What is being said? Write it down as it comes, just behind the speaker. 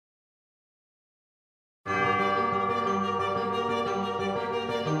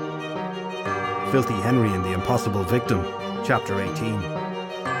Filthy Henry and the Impossible Victim, Chapter 18.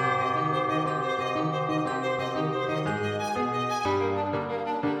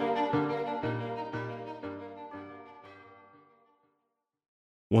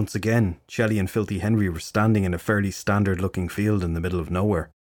 Once again, Shelly and Filthy Henry were standing in a fairly standard-looking field in the middle of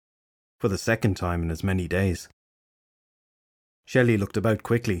nowhere, for the second time in as many days. Shelly looked about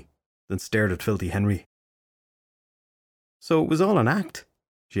quickly, then stared at Filthy Henry. "So it was all an act?"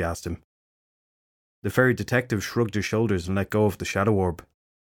 she asked him. The fairy detective shrugged his shoulders and let go of the shadow orb.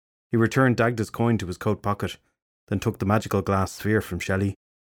 He returned Dagda's coin to his coat pocket, then took the magical glass sphere from Shelly.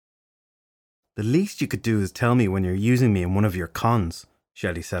 "The least you could do is tell me when you're using me in one of your cons,"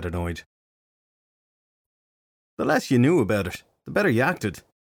 Shelly said, annoyed. "The less you knew about it, the better you acted,"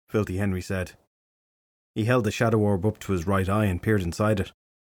 Filthy Henry said. He held the shadow orb up to his right eye and peered inside it.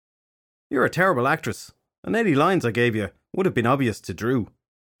 "You're a terrible actress, and any lines I gave you would have been obvious to Dru.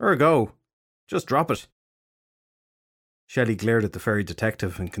 Ergo, just drop it." Shelly glared at the fairy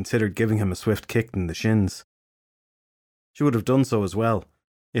detective and considered giving him a swift kick in the shins. She would have done so as well,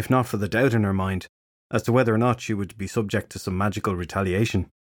 if not for the doubt in her mind as to whether or not she would be subject to some magical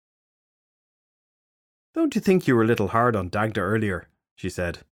retaliation. "Don't you think you were a little hard on Dagda earlier?" she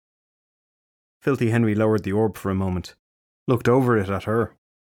said. Filthy Henry lowered the orb for a moment, looked over it at her,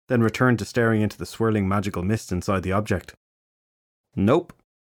 then returned to staring into the swirling magical mist inside the object. "Nope."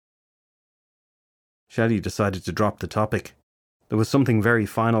 Shelly decided to drop the topic. There was something very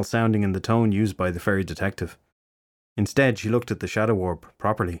final sounding in the tone used by the fairy detective. Instead, she looked at the shadow orb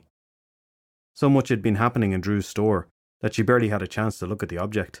properly. So much had been happening in Dru's store that she barely had a chance to look at the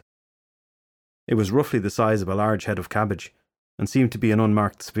object. It was roughly the size of a large head of cabbage and seemed to be an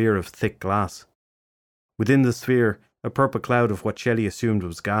unmarked sphere of thick glass. Within the sphere, a purple cloud of what Shelly assumed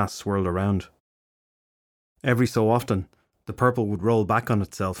was gas swirled around. Every so often, the purple would roll back on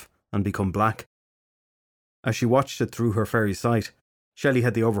itself and become black. As she watched it through her fairy sight, Shelly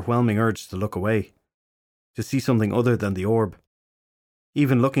had the overwhelming urge to look away, to see something other than the orb.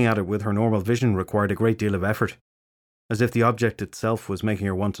 Even looking at it with her normal vision required a great deal of effort, as if the object itself was making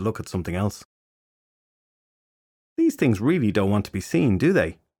her want to look at something else. "These things really don't want to be seen, do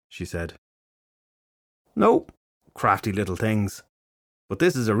they?" she said. "Nope, crafty little things. But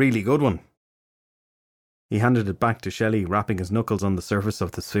this is a really good one." He handed it back to Shelly, rapping his knuckles on the surface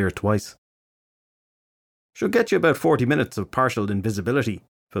of the sphere twice. "Should get you about 40 minutes of partial invisibility,"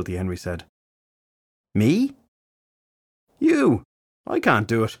 Filthy Henry said. "Me?" "You! I can't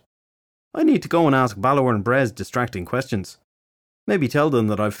do it. I need to go and ask Balor and Bres distracting questions. Maybe tell them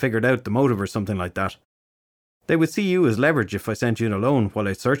that I've figured out the motive or something like that. They would see you as leverage if I sent you in alone while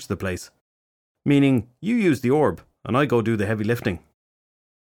I searched the place. Meaning, you use the orb, and I go do the heavy lifting."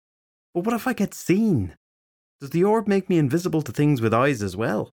 "But what if I get seen? Does the orb make me invisible to things with eyes as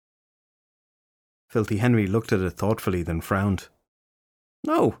well?" Filthy Henry looked at it thoughtfully, then frowned.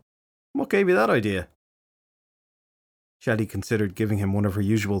 "No. What gave you that idea?" Shelly considered giving him one of her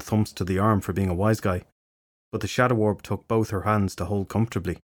usual thumps to the arm for being a wise guy, but the shadow orb took both her hands to hold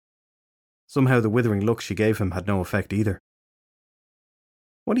comfortably. Somehow the withering look she gave him had no effect either.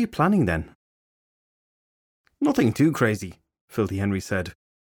 "What are you planning then?" "Nothing too crazy," Filthy Henry said,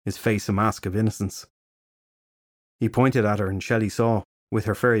 his face a mask of innocence. He pointed at her and Shelly saw, with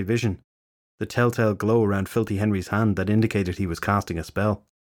her fairy vision, the telltale glow around Filthy Henry's hand that indicated he was casting a spell.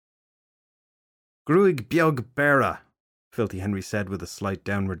 "Gruig biog bera," Filthy Henry said with a slight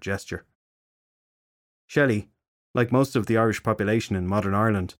downward gesture. Shelly, like most of the Irish population in modern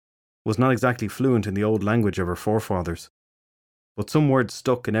Ireland, was not exactly fluent in the old language of her forefathers, but some words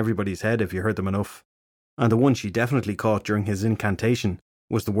stuck in everybody's head if you heard them enough, and the one she definitely caught during his incantation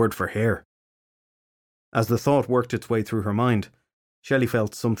was the word for hair. As the thought worked its way through her mind, Shelly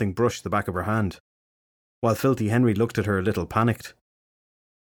felt something brush the back of her hand, while Filthy Henry looked at her a little panicked.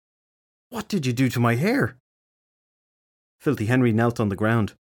 "What did you do to my hair?" Filthy Henry knelt on the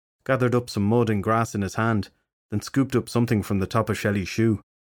ground, gathered up some mud and grass in his hand, then scooped up something from the top of Shelly's shoe.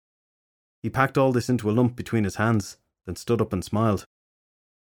 He packed all this into a lump between his hands, then stood up and smiled.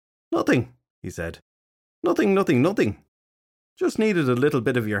 "Nothing," he said. "Nothing, nothing, nothing. Just needed a little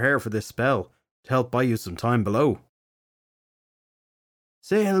bit of your hair for this spell, to help buy you some time below."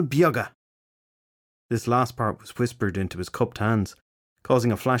 "Sail bioga." This last part was whispered into his cupped hands,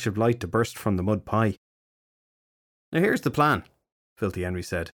 causing a flash of light to burst from the mud pie. "Now here's the plan," Filthy Henry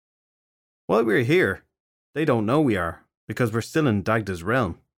said. "While we're here, they don't know we are, because we're still in Dagda's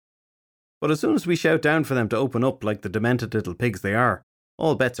realm. But as soon as we shout down for them to open up like the demented little pigs they are,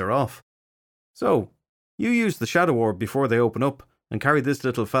 all bets are off. So, you use the shadow orb before they open up and carry this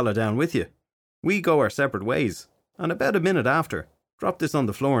little fella down with you. We go our separate ways, and about a minute after, drop this on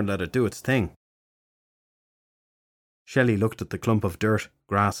the floor and let it do its thing. Shelly looked at the clump of dirt,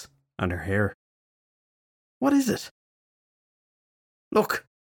 grass, and her hair. What is it? Look,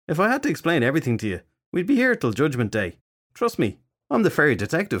 if I had to explain everything to you, we'd be here till Judgment Day. Trust me, I'm the fairy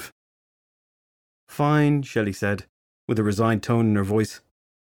detective. Fine, Shelly said, with a resigned tone in her voice.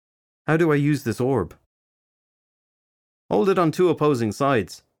 How do I use this orb? Hold it on two opposing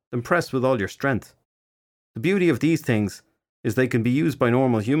sides, then press with all your strength. The beauty of these things is they can be used by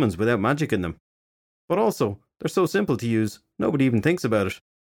normal humans without magic in them. But also, they're so simple to use, nobody even thinks about it.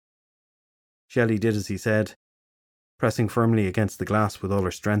 Shelly did as he said, pressing firmly against the glass with all her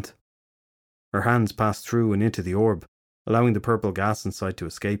strength. Her hands passed through and into the orb, allowing the purple gas inside to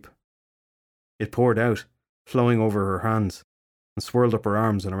escape. It poured out, flowing over her hands, and swirled up her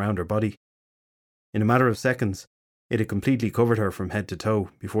arms and around her body. In a matter of seconds, it had completely covered her from head to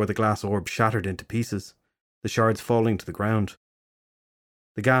toe before the glass orb shattered into pieces, the shards falling to the ground.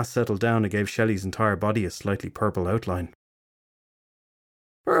 The gas settled down and gave Shelley's entire body a slightly purple outline.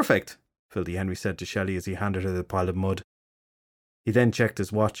 Perfect, Filthy Henry said to Shelly as he handed her the pile of mud. He then checked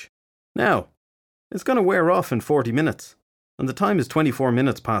his watch. Now, it's going to wear off in 40 minutes, and the time is 24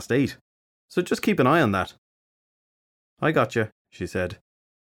 minutes past 8, so just keep an eye on that. I gotcha, she said.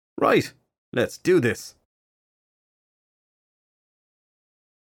 Right, let's do this.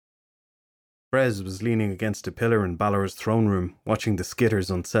 Bres was leaning against a pillar in Balor's throne room, watching the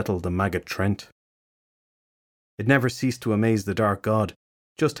skitters unsettle the maggot Trent. It never ceased to amaze the Dark God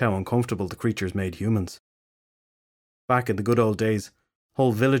just how uncomfortable the creatures made humans. Back in the good old days,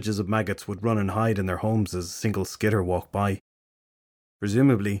 whole villages of maggots would run and hide in their homes as a single skitter walked by.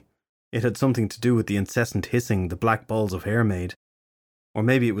 Presumably, it had something to do with the incessant hissing the black balls of hair made, or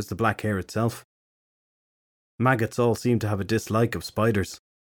maybe it was the black hair itself. Maggots all seemed to have a dislike of spiders,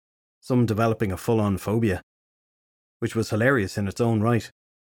 some developing a full-on phobia, which was hilarious in its own right,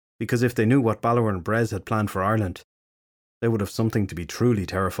 because if they knew what Balor and Bres had planned for Ireland, they would have something to be truly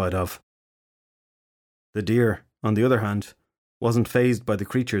terrified of. The deer, on the other hand, wasn't fazed by the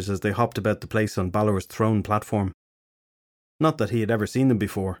creatures as they hopped about the place on Balor's throne platform. Not that he had ever seen them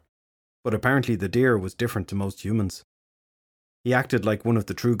before, but apparently the deer was different to most humans. He acted like one of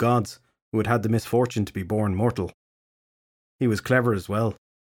the true gods who had had the misfortune to be born mortal. He was clever as well,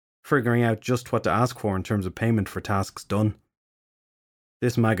 figuring out just what to ask for in terms of payment for tasks done.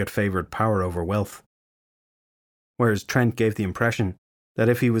 This maggot favoured power over wealth, whereas Trent gave the impression that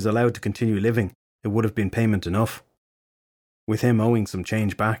if he was allowed to continue living, it would have been payment enough, with him owing some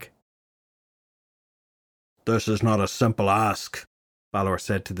change back. This is not a simple ask, Balor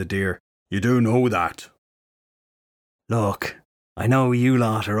said to the deer. You do know that. Look, I know you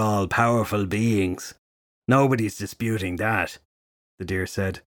lot are all powerful beings. Nobody's disputing that, the deer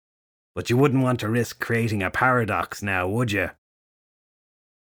said. But you wouldn't want to risk creating a paradox now, would you?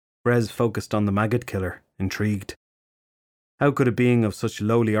 Bres focused on the maggot killer, intrigued. How could a being of such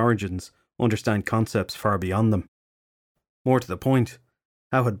lowly origins understand concepts far beyond them? More to the point,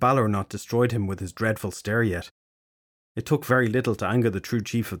 how had Balor not destroyed him with his dreadful stare yet? It took very little to anger the true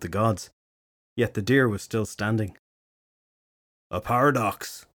chief of the gods, yet the deer was still standing. A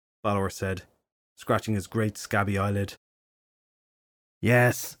paradox, Balor said, scratching his great scabby eyelid.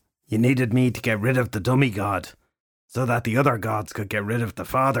 Yes, you needed me to get rid of the dummy god, so that the other gods could get rid of the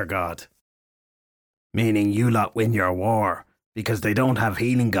father god. Meaning you lot win your war, because they don't have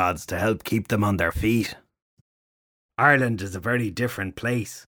healing gods to help keep them on their feet. Ireland is a very different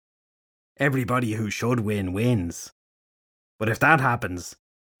place. Everybody who should win wins. But if that happens,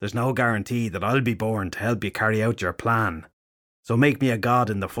 there's no guarantee that I'll be born to help you carry out your plan. So make me a god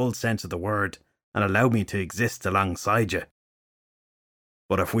in the full sense of the word, and allow me to exist alongside you.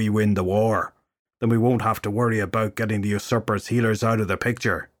 But if we win the war, then we won't have to worry about getting the usurper's healers out of the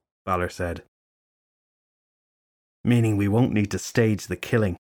picture, Balor said. Meaning we won't need to stage the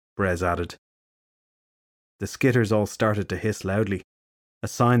killing, Bres added. The skitters all started to hiss loudly, a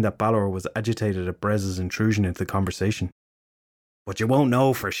sign that Balor was agitated at Bres's intrusion into the conversation. But you won't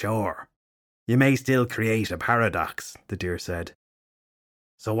know for sure. You may still create a paradox, the deer said.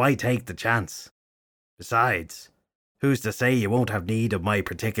 So why take the chance? Besides, who's to say you won't have need of my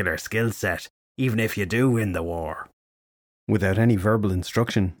particular skill set, even if you do win the war? Without any verbal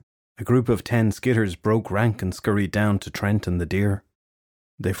instruction, a group of 10 skitters broke rank and scurried down to Trent and the deer.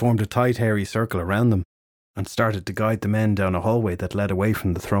 They formed a tight, hairy circle around them and started to guide the men down a hallway that led away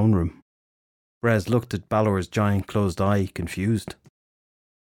from the throne room. Bres looked at Balor's giant closed eye, confused.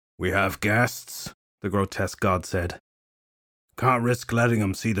 We have guests, the grotesque god said. Can't risk letting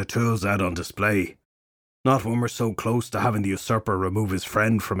them see the tools out on display. Not when we're so close to having the usurper remove his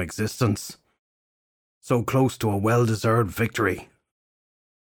friend from existence. So close to a well-deserved victory.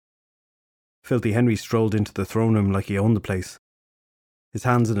 Filthy Henry strolled into the throne room like he owned the place, his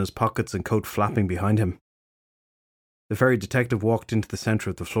hands in his pockets and coat flapping behind him. The fairy detective walked into the centre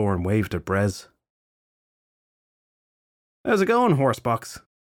of the floor and waved at Bres. "How's it going, horsebox?"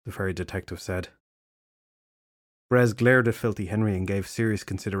 the fairy detective said. Bres glared at Filthy Henry and gave serious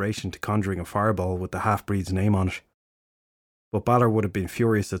consideration to conjuring a fireball with the half-breed's name on it. But Balor would have been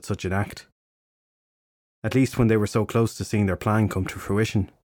furious at such an act. At least when they were so close to seeing their plan come to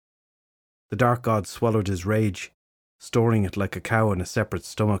fruition. The Dark God swallowed his rage, storing it like a cow in a separate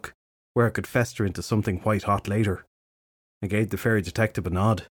stomach, where it could fester into something white-hot later, and gave the fairy detective a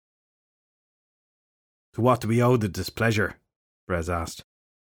nod. "To what do we owe the displeasure?" Bres asked.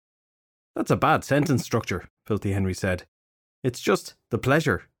 "That's a bad sentence structure," Filthy Henry said. "It's just the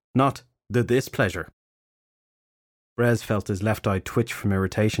pleasure, not the displeasure." Bres felt his left eye twitch from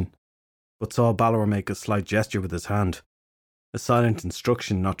irritation, but saw Balor make a slight gesture with his hand, a silent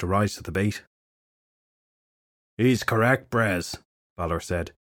instruction not to rise to the bait. "He's correct, Bres," Balor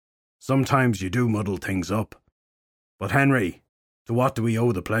said. "Sometimes you do muddle things up. But Henry, to what do we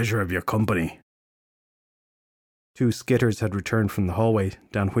owe the pleasure of your company?" Two skitters had returned from the hallway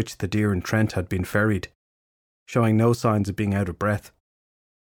down which the deer and Trent had been ferried, showing no signs of being out of breath.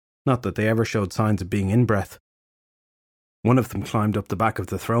 Not that they ever showed signs of being in breath. One of them climbed up the back of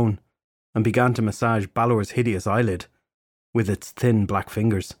the throne and began to massage Balor's hideous eyelid with its thin black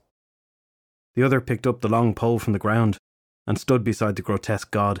fingers. The other picked up the long pole from the ground and stood beside the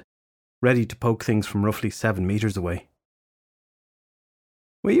grotesque god, ready to poke things from roughly 7 meters away.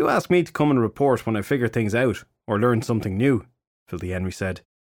 "Will you ask me to come and report when I figure things out, or learn something new?" Filthy Henry said.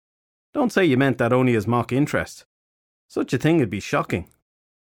 "Don't say you meant that only as mock interest. Such a thing would be shocking."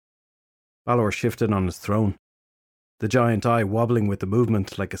 Balor shifted on his throne, the giant eye wobbling with the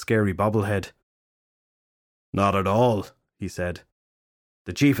movement like a scary bobblehead. "Not at all," he said.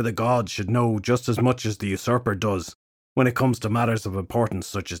 "The chief of the gods should know just as much as the usurper does when it comes to matters of importance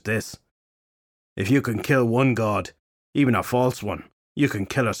such as this. If you can kill one god, even a false one, you can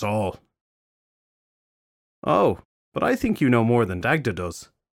kill us all." "Oh, but I think you know more than Dagda does,"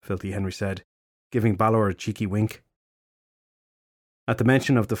 Filthy Henry said, giving Balor a cheeky wink. At the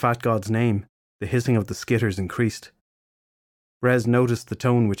mention of the fat god's name, the hissing of the skitters increased. Bres noticed the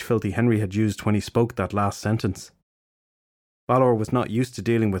tone which Filthy Henry had used when he spoke that last sentence. Balor was not used to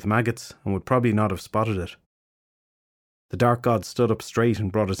dealing with maggots and would probably not have spotted it. The Dark God stood up straight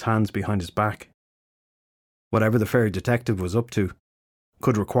and brought his hands behind his back. Whatever the fairy detective was up to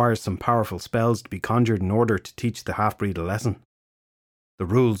could require some powerful spells to be conjured in order to teach the half-breed a lesson. The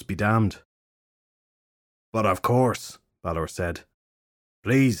rules be damned. "But of course," Balor said.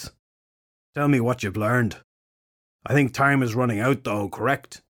 "Please, tell me what you've learned. I think time is running out though,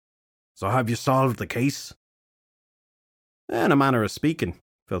 correct? So have you solved the case?" "In a manner of speaking,"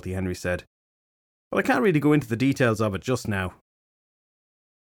 Filthy Henry said. "But I can't really go into the details of it just now."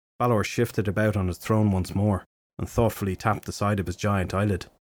 Balor shifted about on his throne once more and thoughtfully tapped the side of his giant eyelid.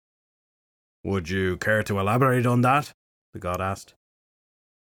 "Would you care to elaborate on that?" the god asked.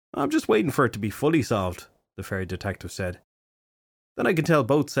 "I'm just waiting for it to be fully solved," the fairy detective said. "Then I can tell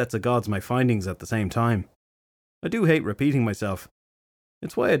both sets of gods my findings at the same time. I do hate repeating myself.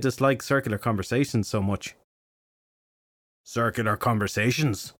 It's why I dislike circular conversations so much." "Circular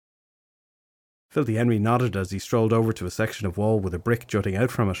conversations?" Filthy Henry nodded as he strolled over to a section of wall with a brick jutting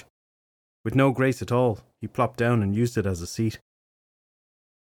out from it. With no grace at all, he plopped down and used it as a seat.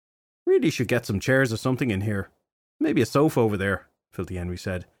 "Really should get some chairs or something in here. Maybe a sofa over there," Filthy Henry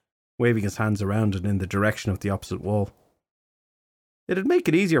said, waving his hands around and in the direction of the opposite wall. "It'd make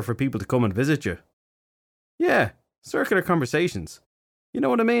it easier for people to come and visit you." "Yeah, circular conversations. You know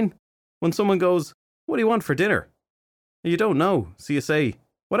what I mean? When someone goes, 'What do you want for dinner?' And you don't know, so you say,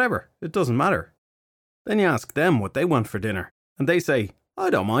 'Whatever, it doesn't matter.' Then you ask them what they want for dinner, and they say, 'I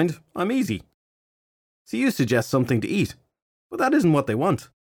don't mind, I'm easy.' So you suggest something to eat, but that isn't what they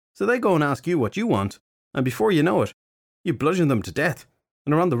want. So they go and ask you what you want, and before you know it, you bludgeon them to death,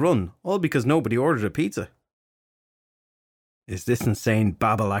 and are on the run, all because nobody ordered a pizza." "Is this insane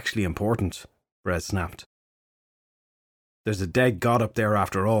babble actually important?" Bres snapped. "There's a dead god up there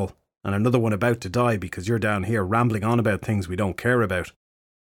after all, and another one about to die because you're down here rambling on about things we don't care about."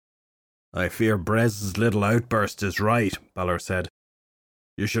 "I fear Bres's little outburst is right," Balor said.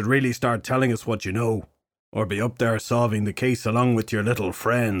 "You should really start telling us what you know, or be up there solving the case along with your little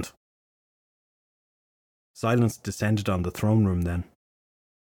friend." Silence descended on the throne room then.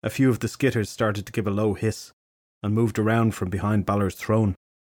 A few of the skitters started to give a low hiss and moved around from behind Balor's throne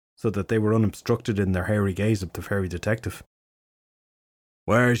so that they were unobstructed in their hairy gaze of the fairy detective.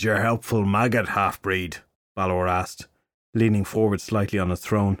 "Where's your helpful maggot half-breed?" Balor asked, leaning forward slightly on his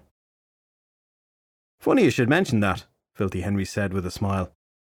throne. Funny you should mention that, Filthy Henry said with a smile.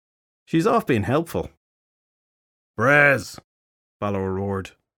 She's off being helpful. Bres! Balor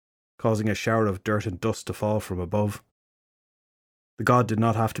roared, causing a shower of dirt and dust to fall from above. The god did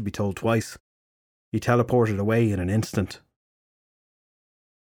not have to be told twice. He teleported away in an instant.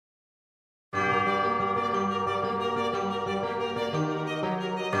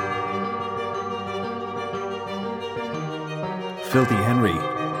 Filthy Henry,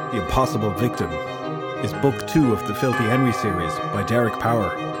 The Impossible Victim, is Book 2 of the Filthy Henry series by Derek Power.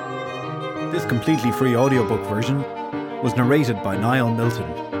 This completely free audiobook version was narrated by Niall Milton.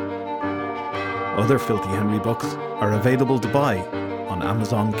 Other Filthy Henry books are available to buy on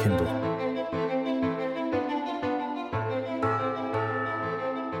Amazon Kindle.